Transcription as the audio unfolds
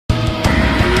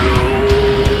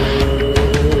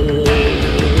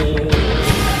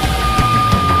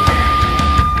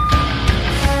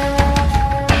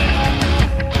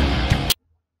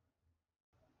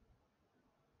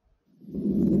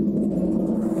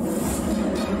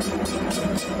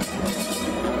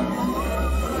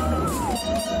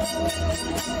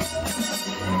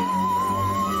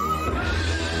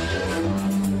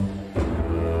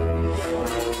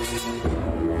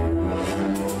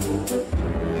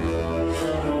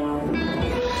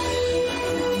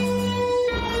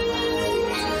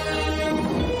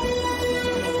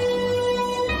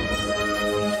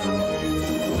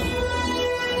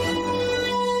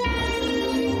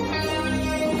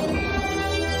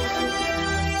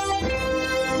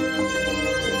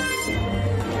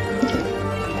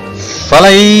Fala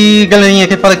aí, galerinha,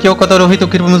 quem fala aqui é o Kotaro, então eu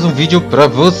queria mais um vídeo pra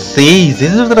vocês.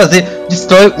 Eles vão trazer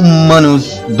Destrói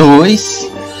Humanos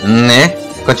 2, né?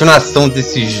 Continuação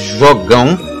desse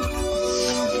jogão.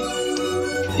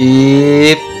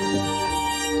 E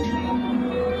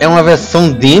é uma versão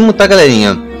demo, tá,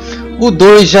 galerinha? O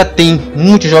 2 já tem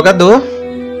multijogador,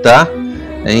 tá?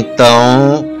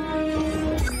 Então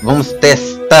vamos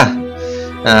testar.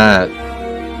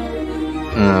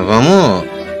 Vamos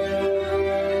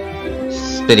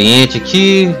experiente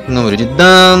aqui, número de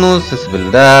danos,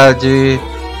 sensibilidade.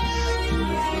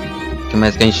 O que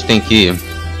mais que a gente tem aqui?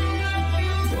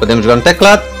 Podemos jogar no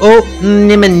teclado ou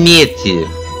na manete.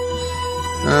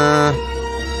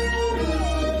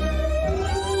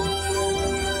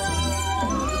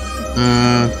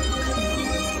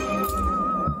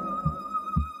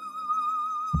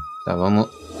 Tá, vamos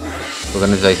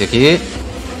organizar isso aqui.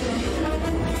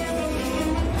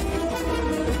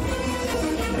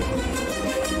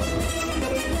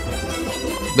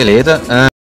 Beleza.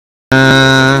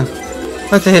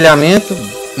 Anti-relhamento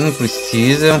não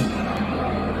precisa.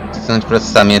 Questão de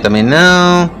processamento também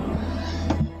não.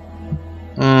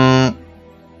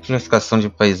 Classificação de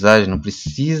paisagem não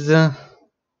precisa.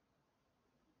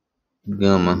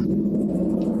 Gama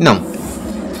não.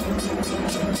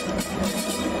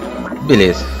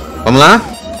 Beleza, vamos lá.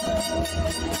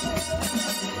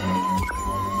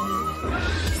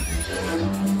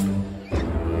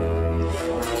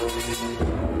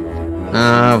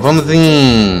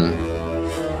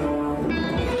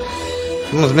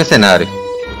 Vamos mercenário.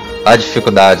 A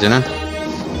dificuldade, né?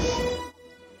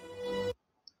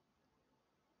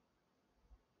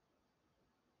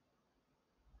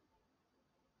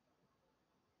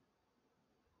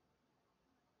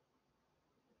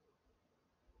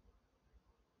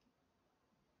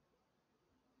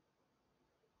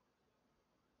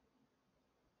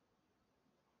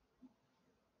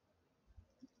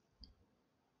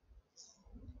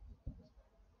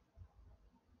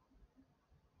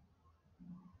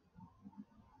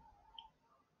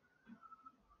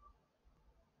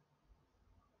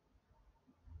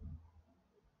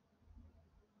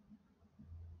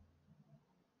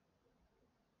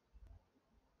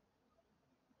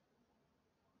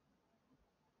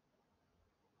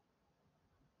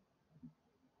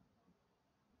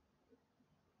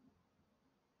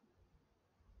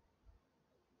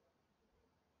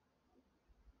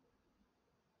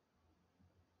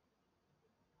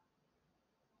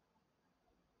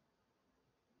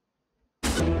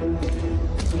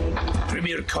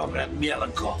 Premier Comrade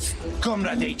Mielenkov,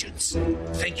 Comrade Agents,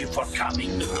 thank you for coming.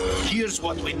 Here's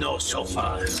what we know so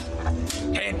far.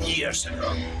 10 years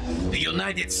ago, the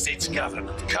United States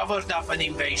government covered up an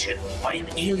invasion by an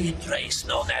alien race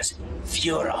known as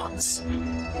Furons.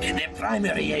 And their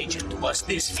primary agent was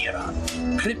this Furon,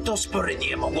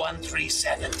 Cryptosporidium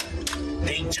 137.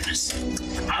 Dangerous,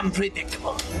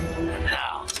 unpredictable, and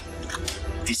now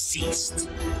deceased.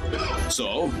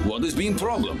 So, what has been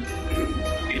problem?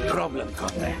 The problem,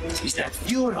 Contra, is that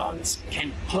Furons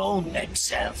can clone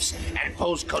themselves and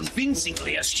pose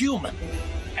convincingly as human.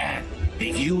 And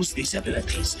they've used these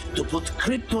abilities to put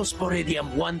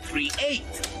Cryptosporidium 138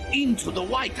 into the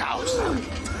White House.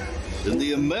 And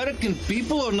the American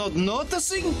people are not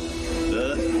noticing?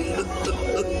 Right.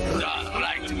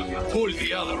 Pull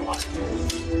the other one.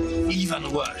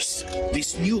 Even worse,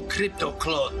 this new crypto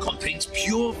clone contains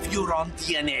pure Furon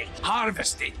DNA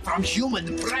harvested from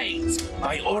human brains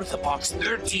by Orthopox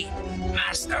 13,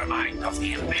 mastermind of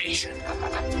the invasion.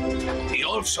 He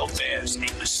also bears a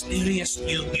mysterious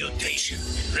new mutation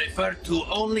referred to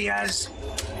only as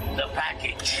the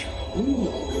package.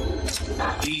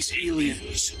 These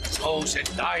aliens pose a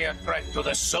dire threat to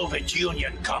the Soviet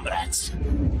Union, comrades.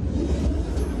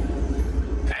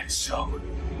 And so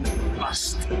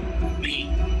must be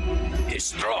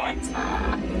destroyed.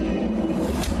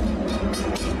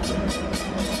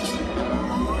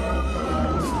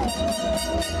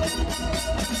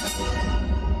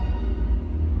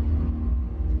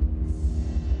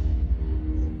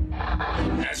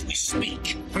 As we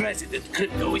speak, President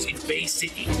Crypto is in Bay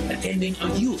City attending a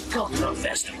youth cultural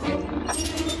festival.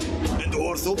 And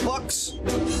Orthopox?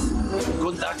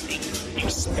 Conducting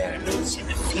experiments in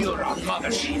the Furon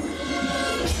mothership.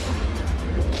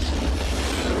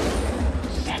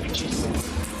 Savages.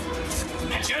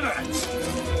 Degenerates.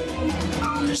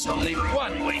 There's only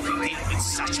one way to deal with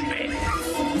such men.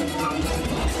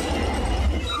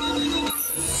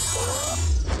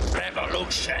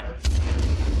 Revolution.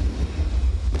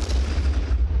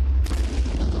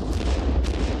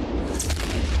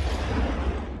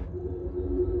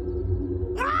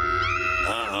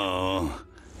 Uh-oh.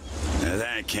 Now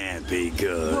that can't be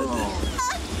good.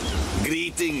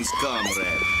 Greetings,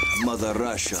 comrade. Mother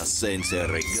Russia sends her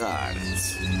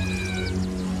regards.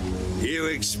 You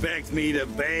expect me to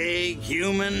beg,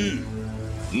 human?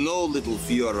 No, little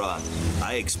Fioran.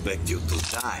 I expect you to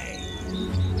die.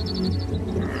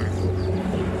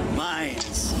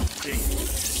 Mine's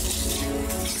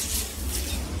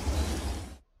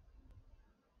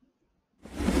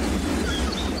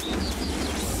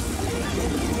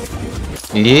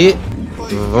E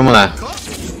vamos lá.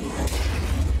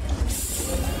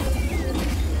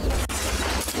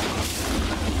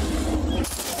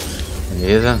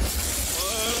 Beleza.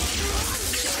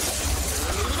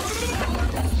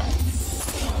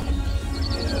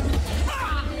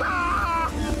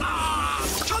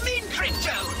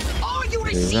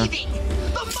 Beleza.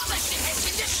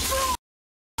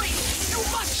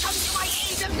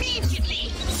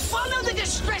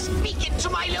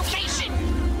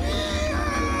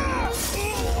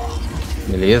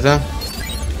 Beleza.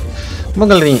 Bom,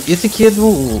 galerinha, esse aqui é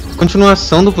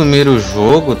continuação do primeiro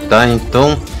jogo, tá?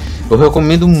 Então eu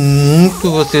recomendo muito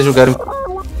vocês jogarem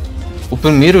o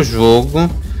primeiro jogo,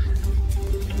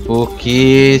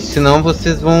 porque senão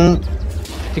vocês vão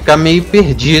ficar meio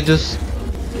perdidos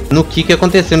no que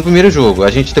aconteceu no primeiro jogo.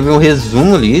 A gente teve um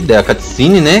resumo ali da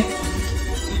cutscene, né?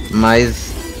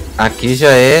 Mas aqui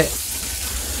já é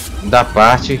da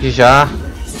parte que já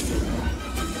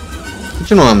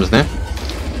continuamos, né?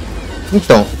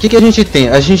 Então, o que a gente tem?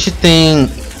 A gente tem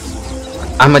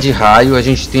arma de raio, a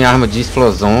gente tem arma de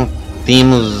explosão,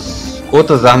 temos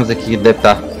outras armas aqui que devem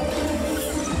estar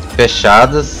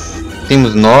fechadas,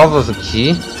 temos novas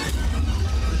aqui.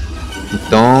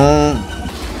 Então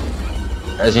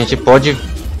a gente pode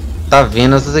estar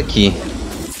vendo essas aqui.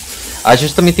 A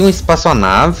gente também tem uma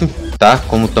espaçonave, tá?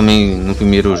 Como também no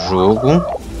primeiro jogo.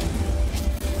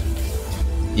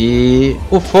 E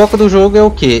o foco do jogo é o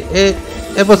que?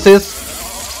 É vocês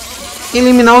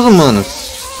eliminar os humanos.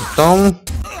 Então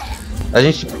a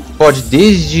gente pode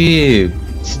desde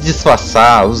se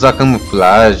disfarçar, usar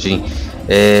camuflagem,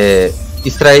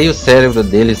 extrair o cérebro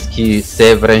deles, que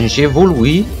serve para a gente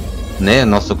evoluir, né,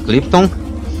 nosso Krypton.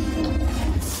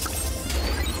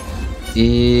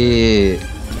 E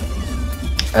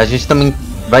a gente também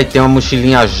vai ter uma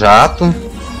mochilinha a jato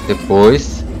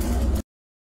depois.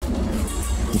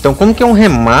 Então, como que é um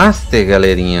remaster,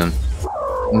 galerinha?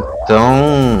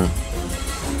 Então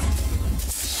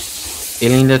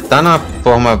ele ainda tá na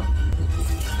forma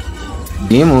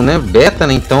demo, né, beta,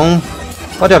 né? Então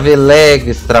pode haver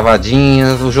lags,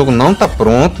 travadinhas, o jogo não tá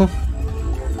pronto.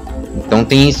 Então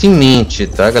tem isso em mente,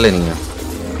 tá, galerinha?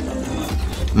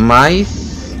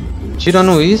 Mas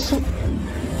tirando isso,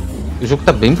 o jogo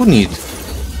tá bem bonito.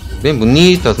 Bem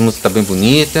bonito, as músicas tá bem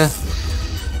bonita,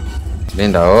 bem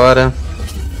da hora.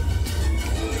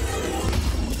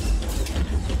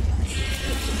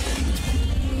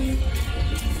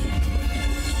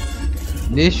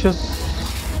 Deixa eu...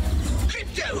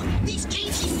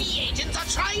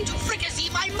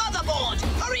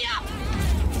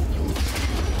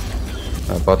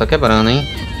 A pau tá quebrando, hein?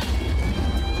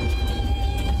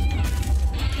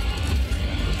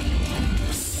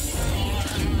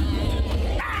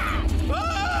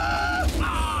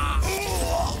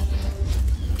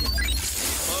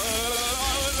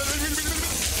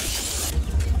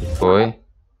 Foi.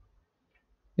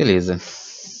 Beleza.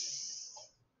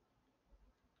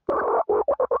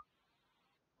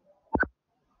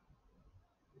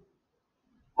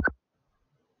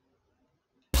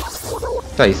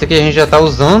 Tá, isso aqui a gente já tá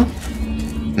usando,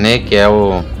 né, que é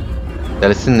o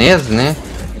telecinese, né?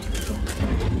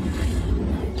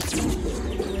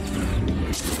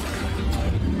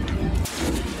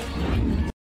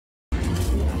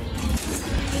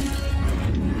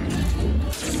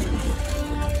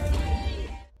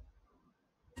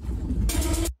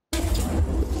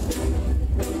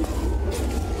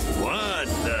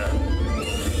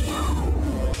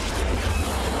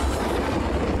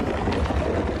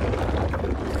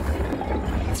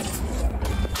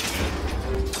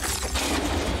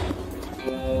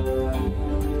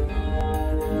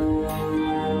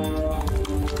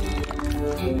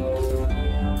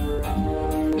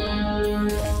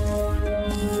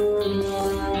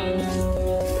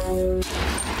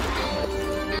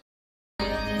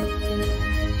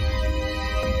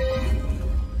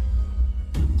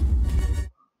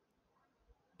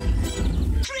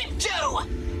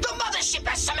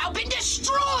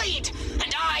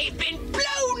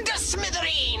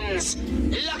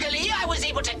 Luckily, I was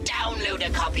able to download a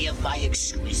copy of my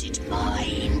exquisite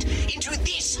mind into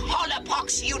this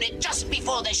holopox unit just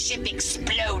before the ship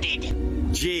exploded.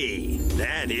 Gee,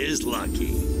 that is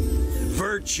lucky.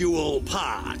 Virtual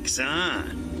pox, huh?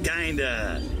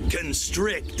 Kinda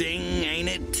Constricting, ain't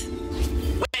it?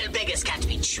 Well, beggars can't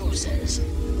be choosers.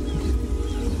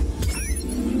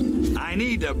 I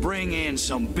need to bring in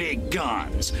some big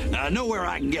guns. Know where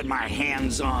I can get my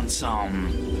hands on some.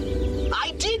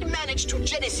 I did manage to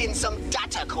jettison some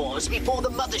data cores before the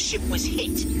mothership was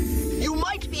hit. You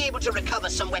might be able to recover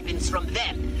some weapons from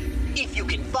them, if you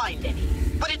can find any.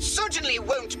 But it certainly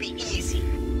won't be easy.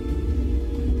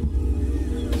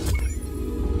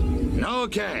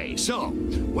 Okay, so,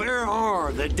 where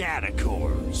are the data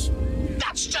cores?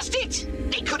 That's just it!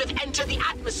 They could have entered the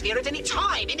atmosphere at any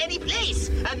time, in any place,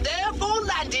 and therefore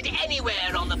landed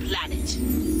anywhere on the planet.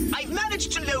 I've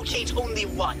managed to locate only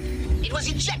one. It was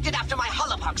ejected after my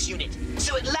holopox unit,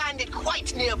 so it landed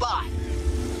quite nearby.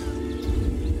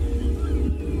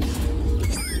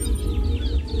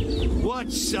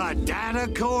 What's a data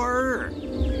core?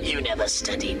 You never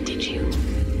studied, did you?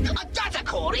 A data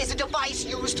core is a device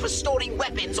used for storing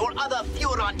weapons or other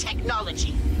Furon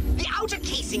technology. The outer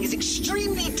casing is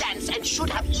extremely dense and should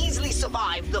have easily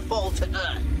survived the fall to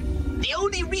Earth. The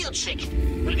only real trick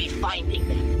will be finding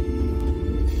them.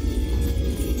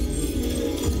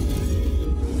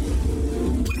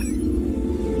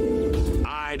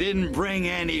 I didn't bring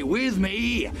any with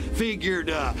me. Figured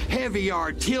heavy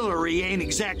artillery ain't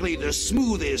exactly the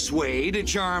smoothest way to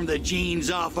charm the genes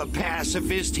off a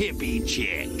pacifist hippie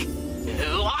chick.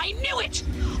 Oh, I knew it!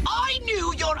 I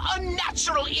knew your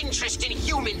unnatural interest in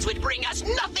humans would bring us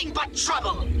nothing but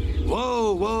trouble!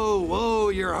 Whoa, whoa, whoa,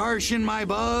 you're harshing my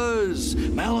buzz.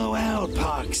 Mellow out,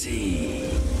 Poxy.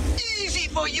 Easy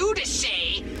for you to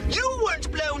say. You weren't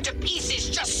blown to pieces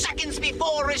just seconds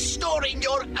before restoring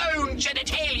your own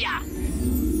genitalia.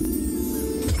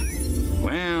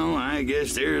 Well, I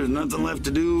guess there's nothing left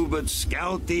to do but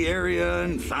scout the area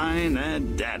and find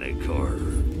that data core.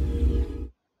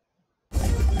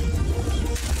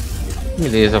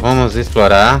 Beleza, vamos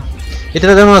explorar. Ele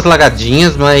tá dando umas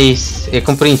lagadinhas, mas é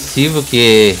compreensível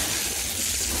que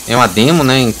é uma demo,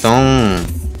 né? Então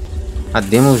a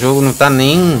demo, o jogo não tá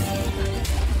nem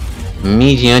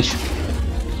mediante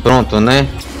pronto, né?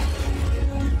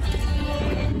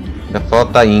 Ainda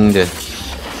falta ainda.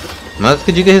 Mas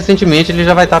que diga, recentemente ele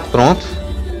já vai estar pronto.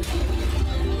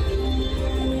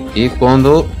 E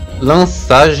quando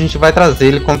lançar a gente vai trazer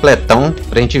ele completão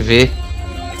pra gente ver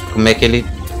como é que ele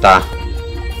tá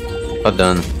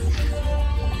rodando.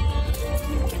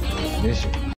 Deixa.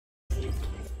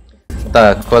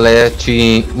 Tá,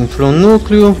 colete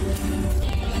infronúcleo.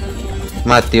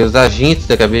 Matei os agentes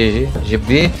da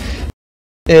KBGB.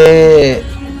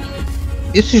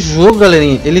 Esse jogo,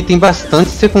 galerinha, ele tem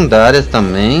bastante secundárias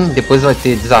também. Depois vai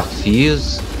ter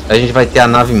desafios. A gente vai ter a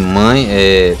nave-mãe.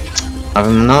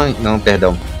 Não,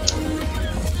 perdão.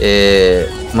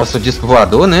 Nosso disco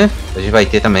voador, né? A gente vai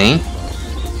ter também.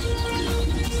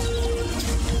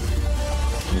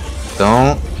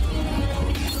 Então,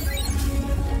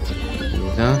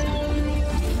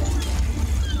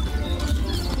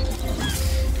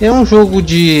 é um jogo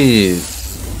de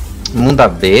mundo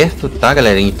aberto, tá,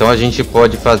 galera? Então a gente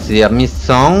pode fazer a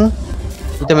missão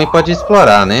e também pode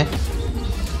explorar, né?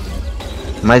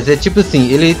 Mas é tipo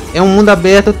assim, ele é um mundo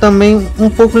aberto também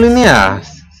um pouco linear,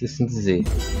 se assim dizer.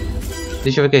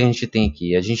 Deixa eu ver o que a gente tem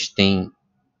aqui. A gente tem...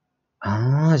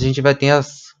 a gente vai ter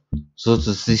os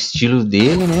outros estilos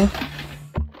dele, né?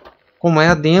 Como é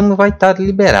a demo, vai estar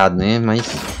liberado, né? Mas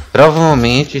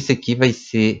provavelmente esse aqui vai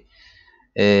ser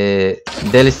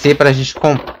DLC para a gente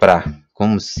comprar,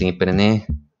 como sempre, né?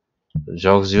 Os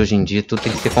jogos de hoje em dia tudo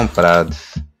tem que ser comprado.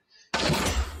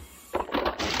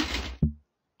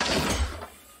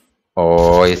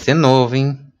 Ó, esse é novo,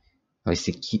 hein? Esse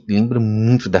aqui lembra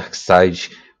muito Darkseid.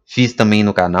 Fiz também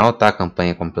no canal, tá? A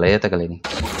campanha completa, galera.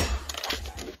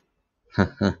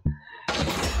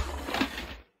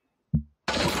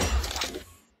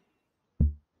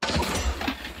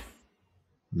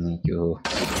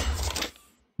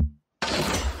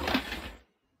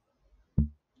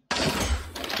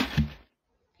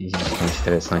 Isso é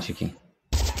interessante aqui.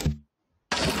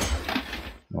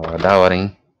 Ó, da hora,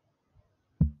 hein?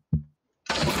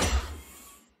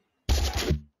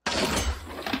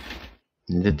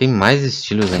 Ainda tem mais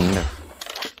estilos ainda.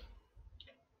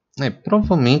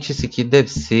 Provavelmente esse aqui deve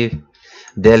ser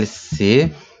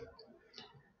DLC,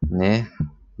 né?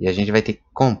 E a gente vai ter que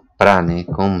comprar, né?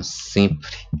 Como sempre.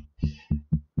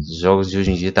 Os jogos de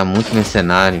hoje em dia tá muito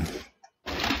mercenário.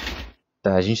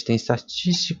 Tá, a gente tem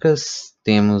estatísticas,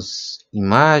 temos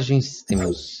imagens,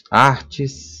 temos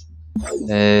artes,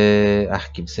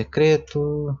 arquivo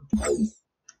secreto.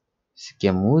 Esse aqui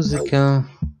é música.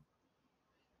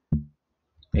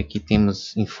 Aqui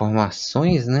temos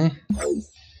informações, né?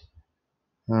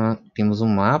 Temos um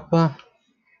mapa.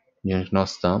 de onde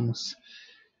nós estamos.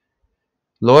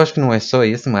 Lógico que não é só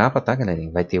esse mapa, tá,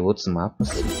 galerinha? Vai ter outros mapas.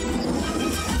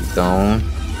 Então,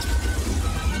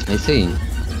 é isso aí.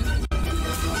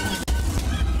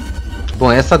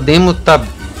 Bom, essa demo tá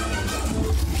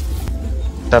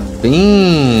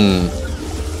bem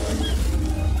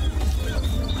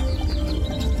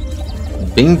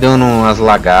dando umas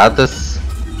lagadas.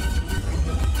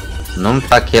 Não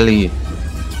tá aquele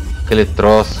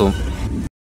troço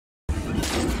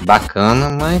bacana,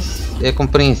 mas é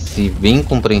compreensível, bem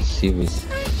compreensível isso.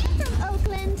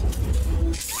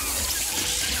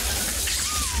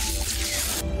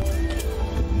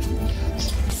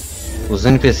 Os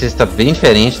NPCs tá bem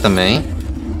diferente também.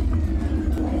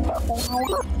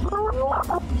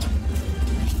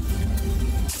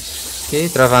 Ok,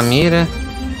 trava a mira.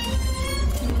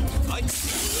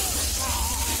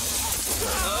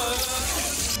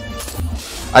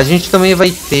 A gente também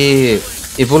vai ter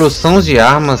evolução de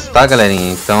armas, tá,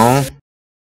 galerinha? Então,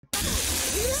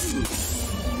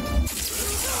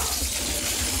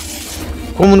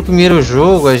 como no primeiro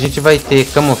jogo, a gente vai ter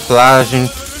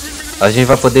camuflagem, a gente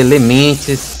vai poder ler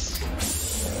mentes.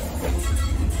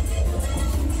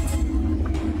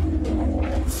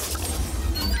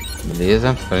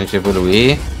 Beleza, pra gente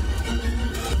evoluir.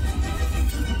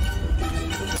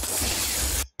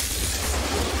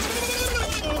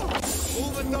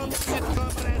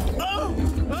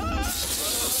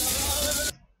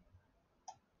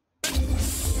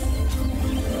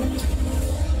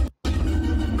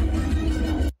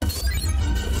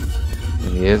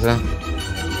 Beleza.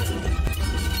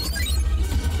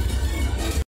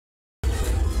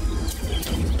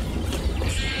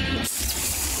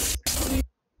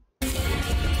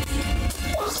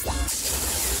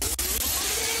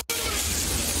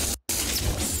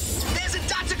 There's a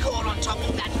data core on top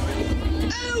of that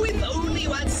room. Oh, if only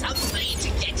you had some way to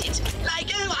get it.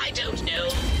 Like, oh, I don't know.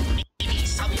 Maybe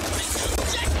some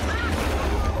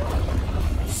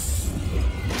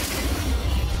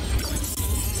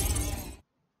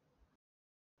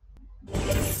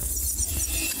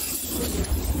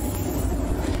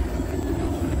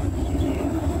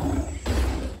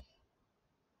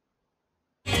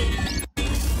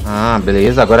Ah,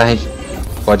 beleza. Agora a gente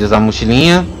pode usar a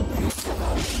mochilinha.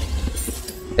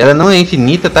 Ela não é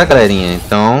infinita, tá, galerinha?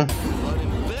 Então,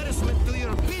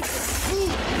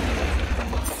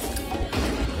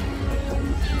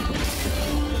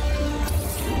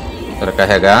 para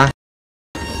carregar.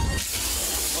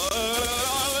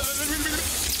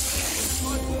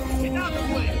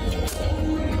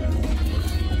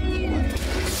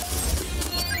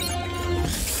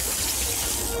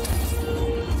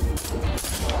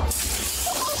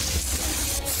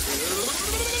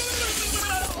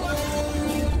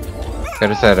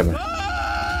 Quero cérebro.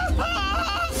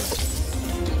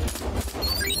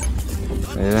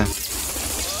 Beleza.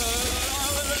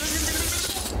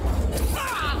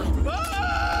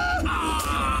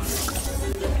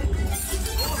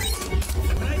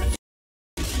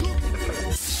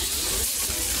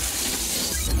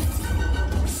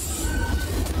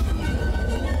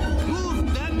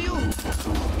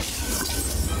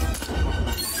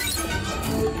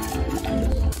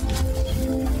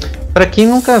 Pra quem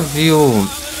nunca viu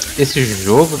esse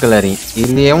jogo, galerinha,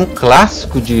 ele é um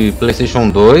clássico de PlayStation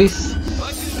 2,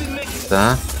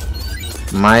 tá?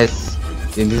 Mas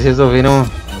eles resolveram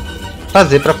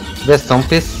fazer pra versão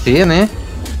PC, né?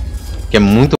 Que é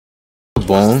muito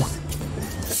bom.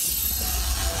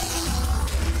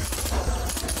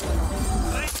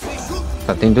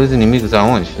 Tá, tem dois inimigos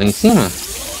aonde? Lá em cima?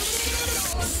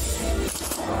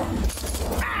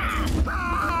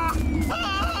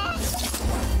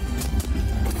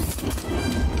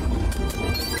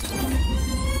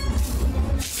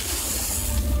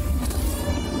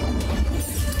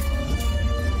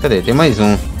 Cadê? Tem mais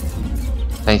um.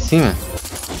 Tá em cima?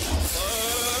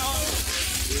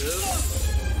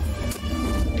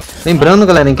 Lembrando,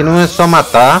 galera, que não é só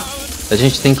matar. A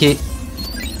gente tem que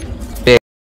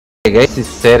pegar esses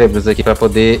cérebros aqui para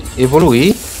poder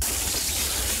evoluir.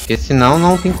 Porque senão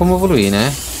não tem como evoluir,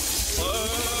 né?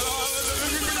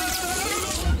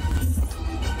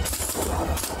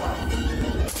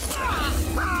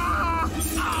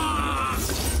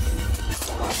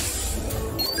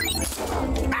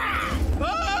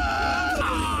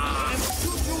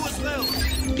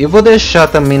 Eu vou deixar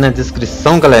também na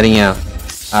descrição, galerinha,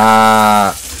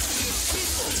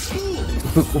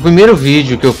 o primeiro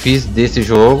vídeo que eu fiz desse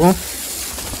jogo,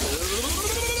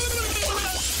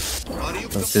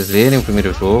 pra vocês verem o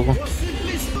primeiro jogo.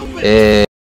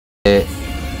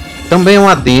 Também é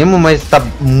uma demo, mas está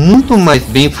muito mais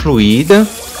bem fluida.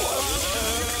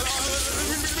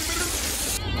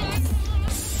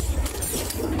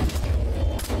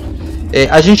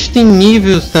 A gente tem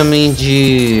níveis também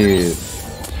de...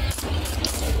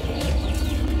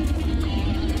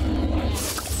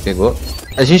 Pegou?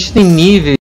 A gente tem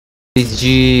níveis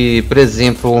de, por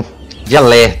exemplo, de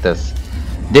alertas.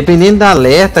 Dependendo da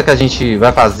alerta que a gente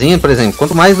vai fazendo, por exemplo,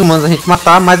 quanto mais humanos a gente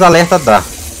matar, mais alerta dá.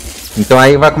 Então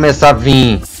aí vai começar a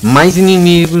vir mais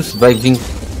inimigos, vai vir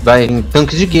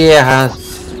tanques de guerra,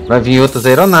 vai vir outras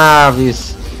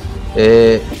aeronaves.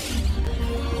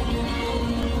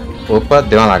 Opa,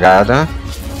 deu uma lagada.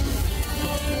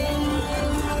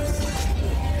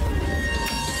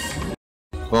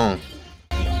 Bom,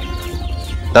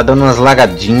 tá dando umas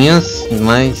lagadinhas,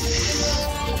 mas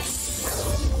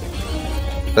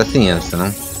paciência,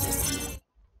 né?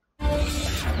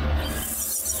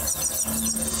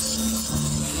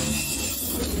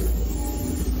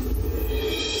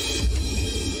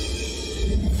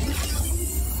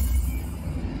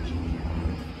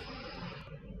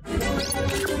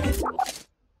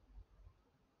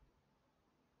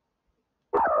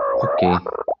 Ok,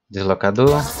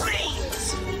 deslocador.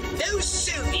 Those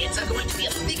Soviets are going to be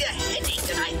a bigger headache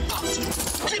than I thought.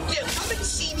 Crypto, come and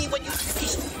see me when you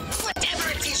finish whatever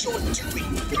it is you're doing.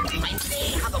 I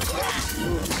may have a plan.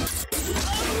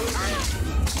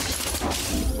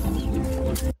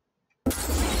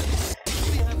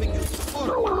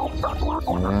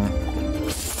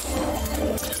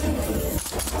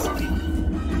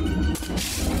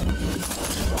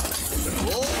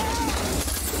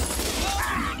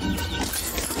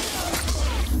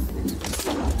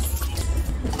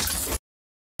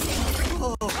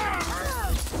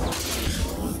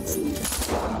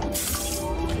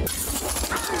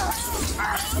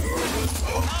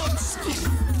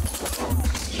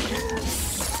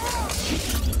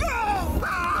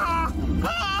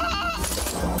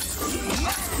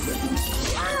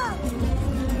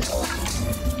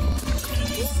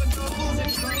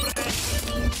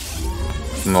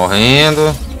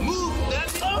 Morrendo.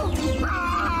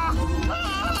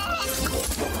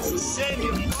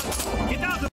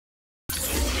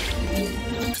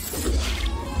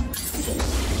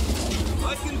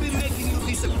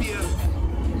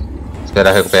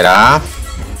 Esperar recuperar.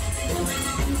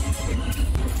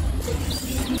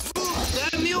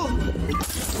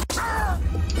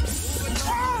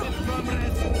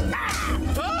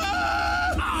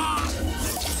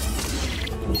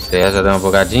 Certo, já deu uma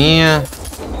bugadinha.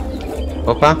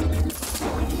 Opa.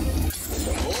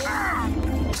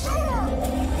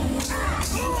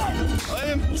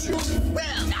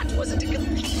 Well, that wasn't a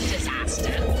complete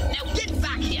disaster. Now get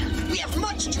back here. We have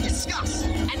much to discuss.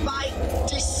 And by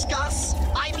discuss,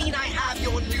 I mean I have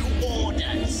your new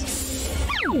orders.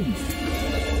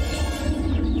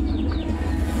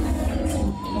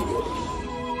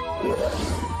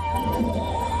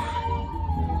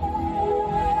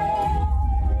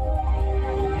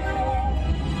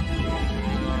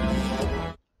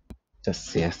 Tá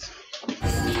certo.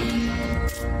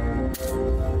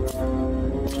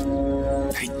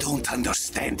 I don't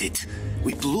understand it.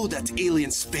 We blew that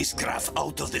alien spacecraft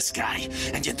out of the sky,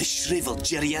 and yet the shriveled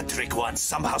geriatric one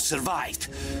somehow survived.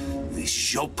 These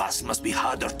Shopas must be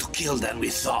harder to kill than we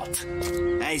thought.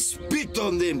 I spit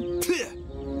on them.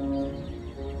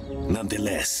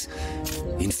 Nonetheless,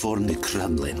 inform the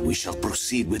Kremlin we shall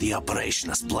proceed with the operation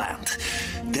as planned.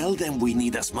 Tell them we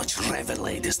need as much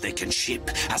Revelade as they can ship,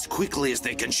 as quickly as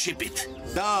they can ship it.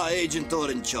 Da, Agent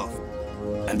Orenchov.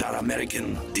 And our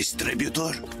American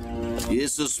distributor? He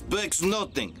suspects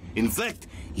nothing. In fact,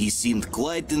 he seemed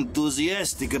quite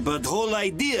enthusiastic about the whole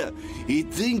idea. He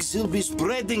thinks he'll be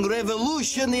spreading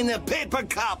revolution in a paper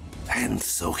cup. And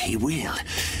so he will.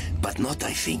 But not,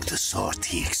 I think, the sort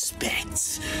he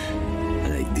expects.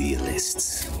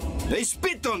 Idealists. I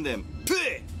spit on them.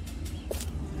 Pah!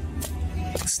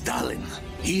 Stalin,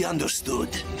 he understood.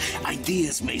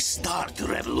 Ideas may start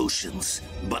revolutions,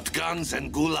 but guns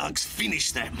and gulags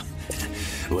finish them.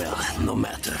 Well, no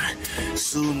matter.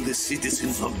 Soon the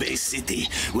citizens of Bay City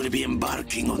will be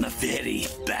embarking on a very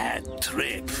bad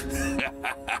trip.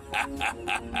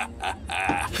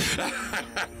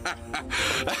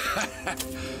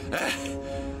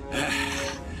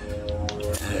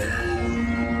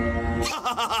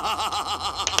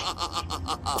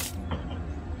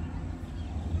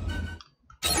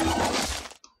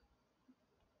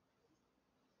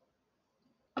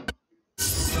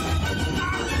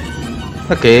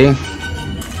 Ok.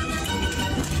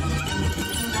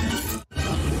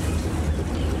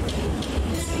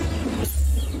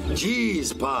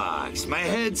 Jeez, Pox, my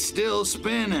head's still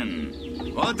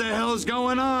spinning. What the hell's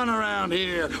going on around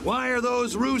here? Why are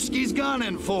those Ruskies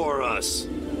gunning for us?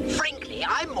 Frankly,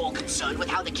 Personally, I'm more concerned with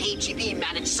how the KGB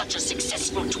managed such a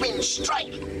successful twin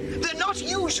strike. They're not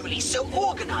usually so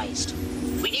organized.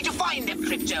 We need to find them,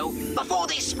 Crypto, before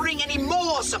they spring any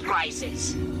more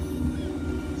surprises.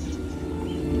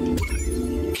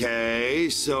 Okay,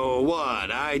 so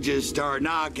what? I just start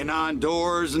knocking on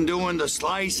doors and doing the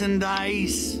slice and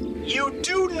dice? You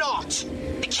do not!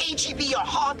 The KGB are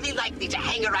hardly likely to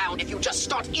hang around if you just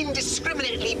start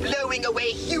indiscriminately blowing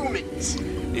away humans.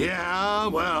 Yeah,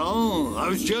 well, I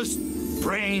was just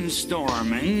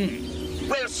brainstorming.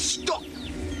 Well, stop!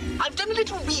 I've done a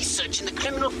little research in the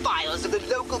criminal files of the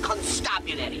local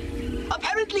constabulary.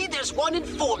 Apparently, there's one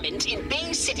informant in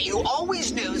Bay City who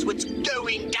always knows what's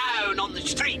going down on the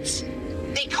streets.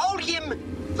 They call him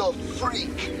the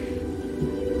Freak.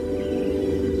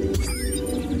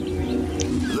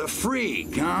 The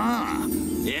Freak, huh?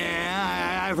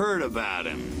 Yeah, I've heard about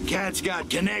him. Cat's got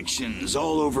connections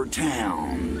all over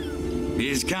town.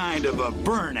 He's kind of a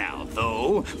burnout,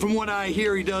 though. From what I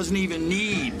hear, he doesn't even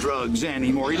need drugs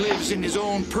anymore. He lives in his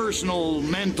own personal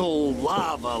mental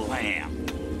lava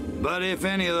lamp. But if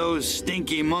any of those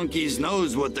stinky monkeys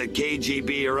knows what the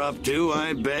KGB are up to,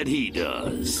 I bet he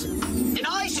does. Then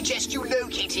I suggest you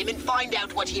locate him and find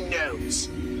out what he knows.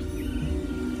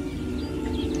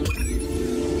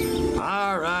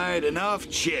 All right, enough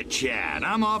chit-chat.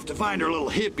 I'm off to find her little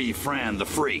hippie friend, the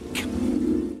Freak.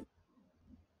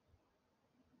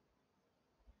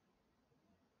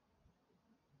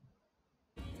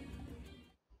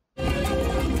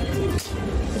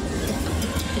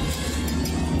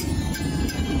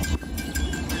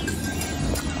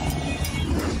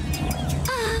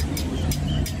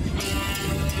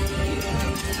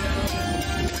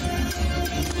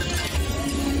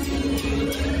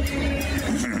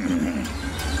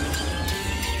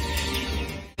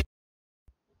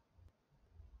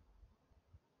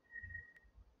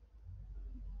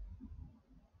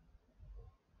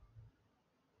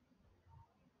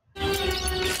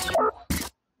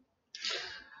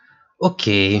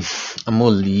 Ok, amor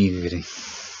livre.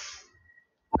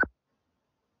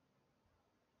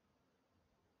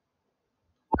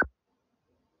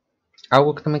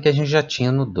 Algo que também que a gente já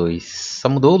tinha no 2. Só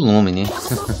mudou o lume, né?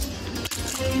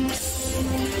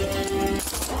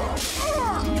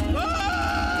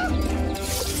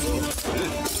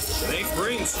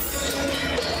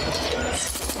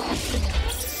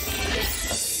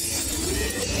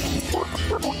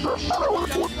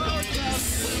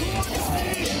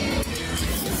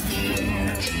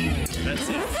 That's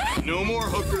it. No more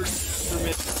hookers.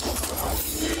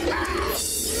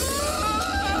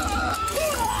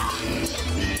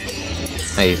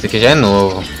 É, isso aqui já é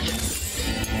novo. Did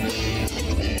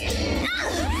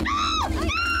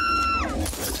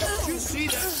you see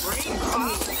that brain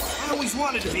pop? I always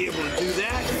wanted to be able to do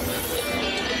that.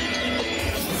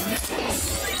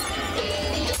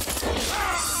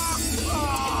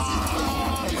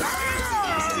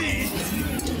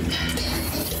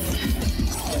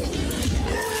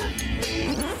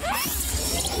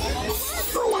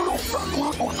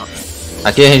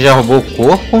 Aqui a gente já roubou o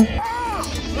corpo.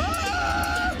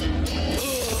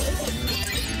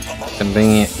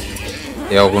 Também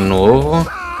é algo novo.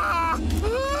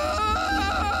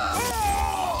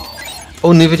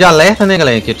 O nível de alerta, né,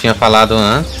 galera, que eu tinha falado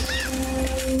antes.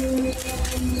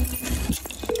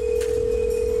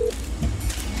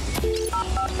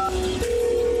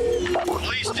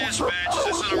 Police dispatch, is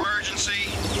this an emergency?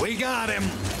 We got him.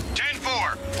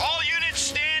 10-4, all units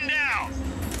stand down.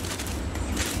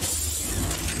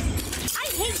 I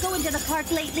hate going to the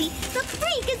park lately. The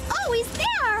Freak is always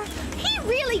there. He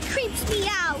really creeps me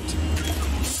out.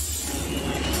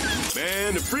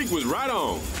 Man, the Freak was right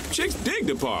on. Chicks dig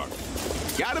the park.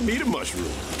 Gotta be the mushroom.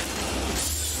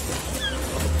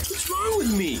 What's wrong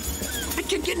with me? I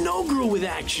can't get no girl with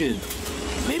action.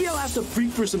 Maybe I'll ask the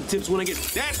Freak for some tips when I get...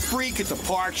 That freak at the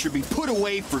park should be put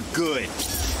away for good.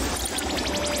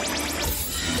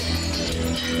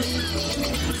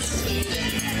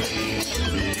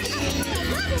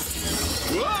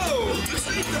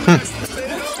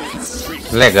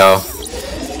 Legal.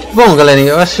 Bom, galerinha,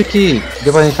 eu acho que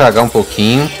deu pra gente tragar um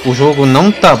pouquinho. O jogo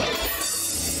não tá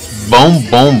bom.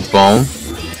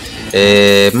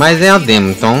 Mas é a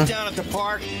demo, então... Down at the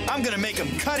park, I'm gonna make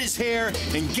him cut his hair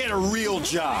and get a real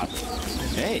job.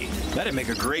 Hey, that'd make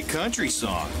a great country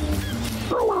song.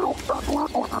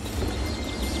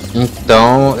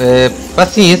 Então,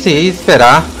 paciência e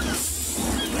esperar.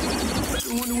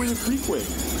 I wonder where the Freak went.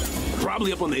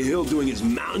 Probably up on the hill doing his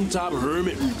mountaintop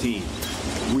hermit routine.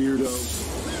 Weirdo.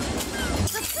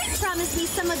 The Freak promised me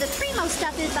some of the primo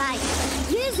stuff if I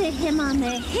visit him on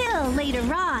the hill later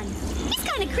on. He's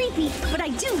kind of creepy, but I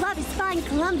do love his fine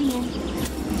Colombian.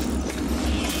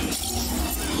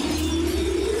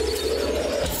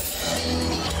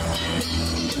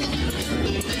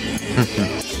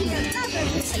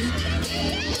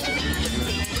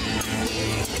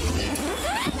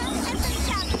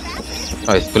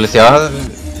 Ó, esse policial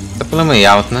tá pelo meio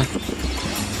alto, né?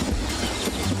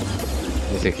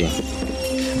 Esse aqui.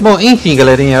 Bom, enfim,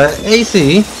 galerinha, é isso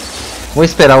aí. Vou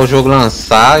esperar o jogo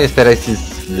lançar, esperar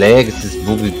esses lags, esses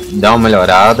bugs dar uma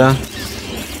melhorada.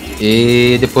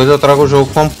 E depois eu trago o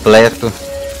jogo completo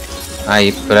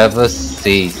aí pra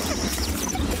vocês.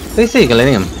 É isso aí,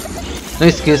 galerinha. Não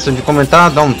esqueçam de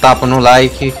comentar, dar um tapa no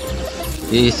like.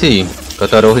 E isso aí.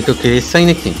 Kotaro Hitoki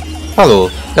saindo aqui.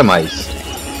 Falou, até mais.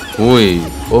 Fui.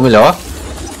 Ou melhor,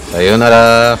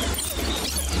 sayonara.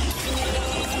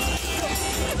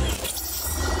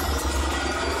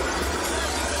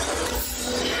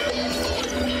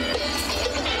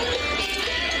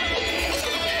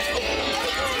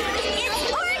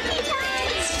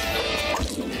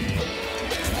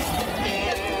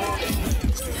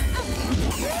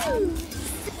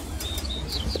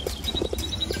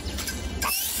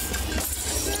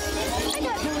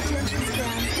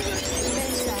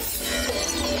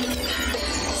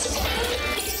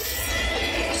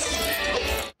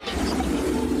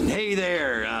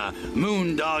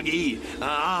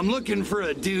 I'm looking for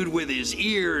a dude with his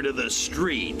ear to the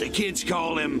street. The kids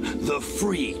call him the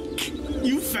Freak.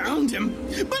 You found him,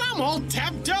 but I'm all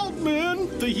tapped out, man.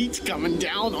 The heat's coming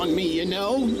down on me, you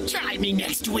know. Try me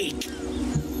next week.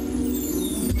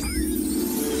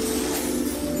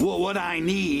 Well, what I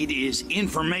need is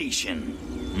information.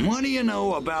 What do you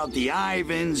know about the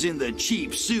Ivans in the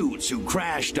cheap suits who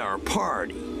crashed our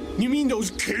party? You mean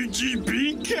those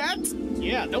KGB cats?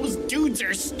 Yeah, those dudes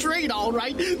are straight, all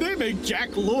right. They make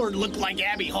Jack Lord look like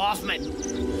Abby Hoffman.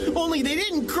 Only they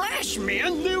didn't crash,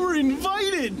 man. They were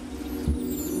invited.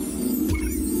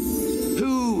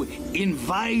 Who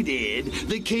invited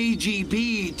the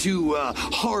KGB to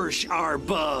harsh our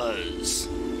buzz?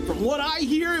 From what I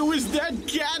hear, it was that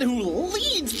cat who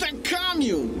leads the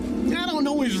commune. I don't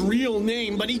know his real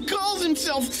name, but he calls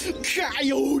himself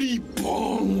Coyote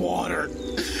Bongwater,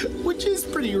 which is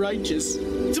pretty righteous.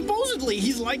 Supposedly,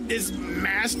 he's like this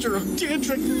master of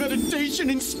tantric meditation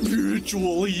and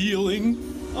spiritual healing.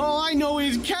 All I know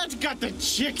is Cat's got the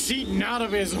chicks eating out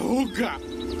of his hookah.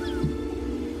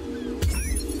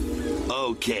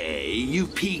 Okay, you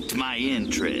piqued my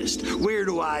interest. Where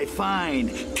do I find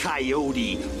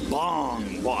Coyote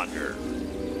Bongwater?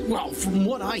 Well, from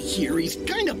what I hear, he's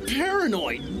kind of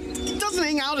paranoid. He doesn't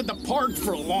hang out at the park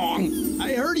for long.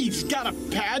 I heard he's got a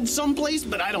pad someplace,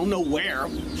 but I don't know where.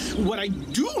 What I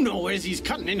do know is he's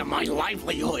cutting into my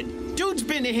livelihood. Dude's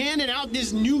been handing out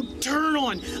this new turn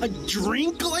on a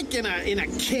drink like in a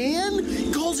can.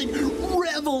 He calls it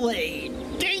Revelade.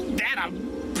 Ain't that a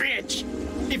bitch?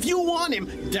 If you want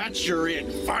him, that's your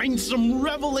it. Find some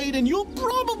Revelade and you'll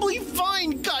probably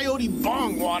find Coyote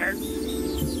Bongwater.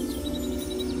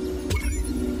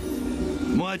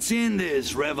 What's in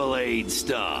this Revelade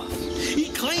stuff? He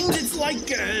claims it's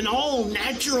like an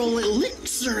all-natural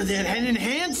elixir that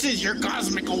enhances your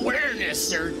cosmic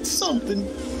awareness or something.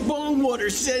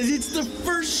 Bongwater says it's the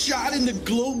first shot in the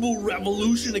global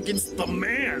revolution against the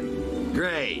man.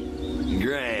 Great.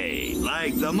 Great.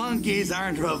 Like the monkeys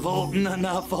aren't revolting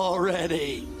enough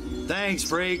already. Thanks,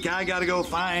 Freak. I gotta go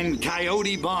find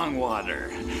Coyote Bongwater.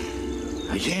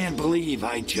 I can't believe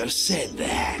I just said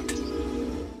that.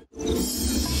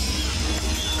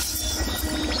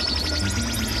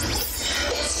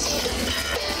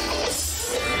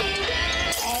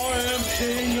 I am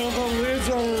king of the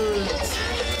lizards.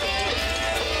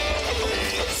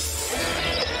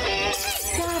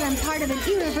 God, I'm part of an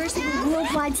irreversible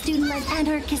worldwide student-led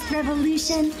anarchist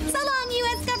revolution. So long,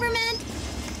 U.S. government!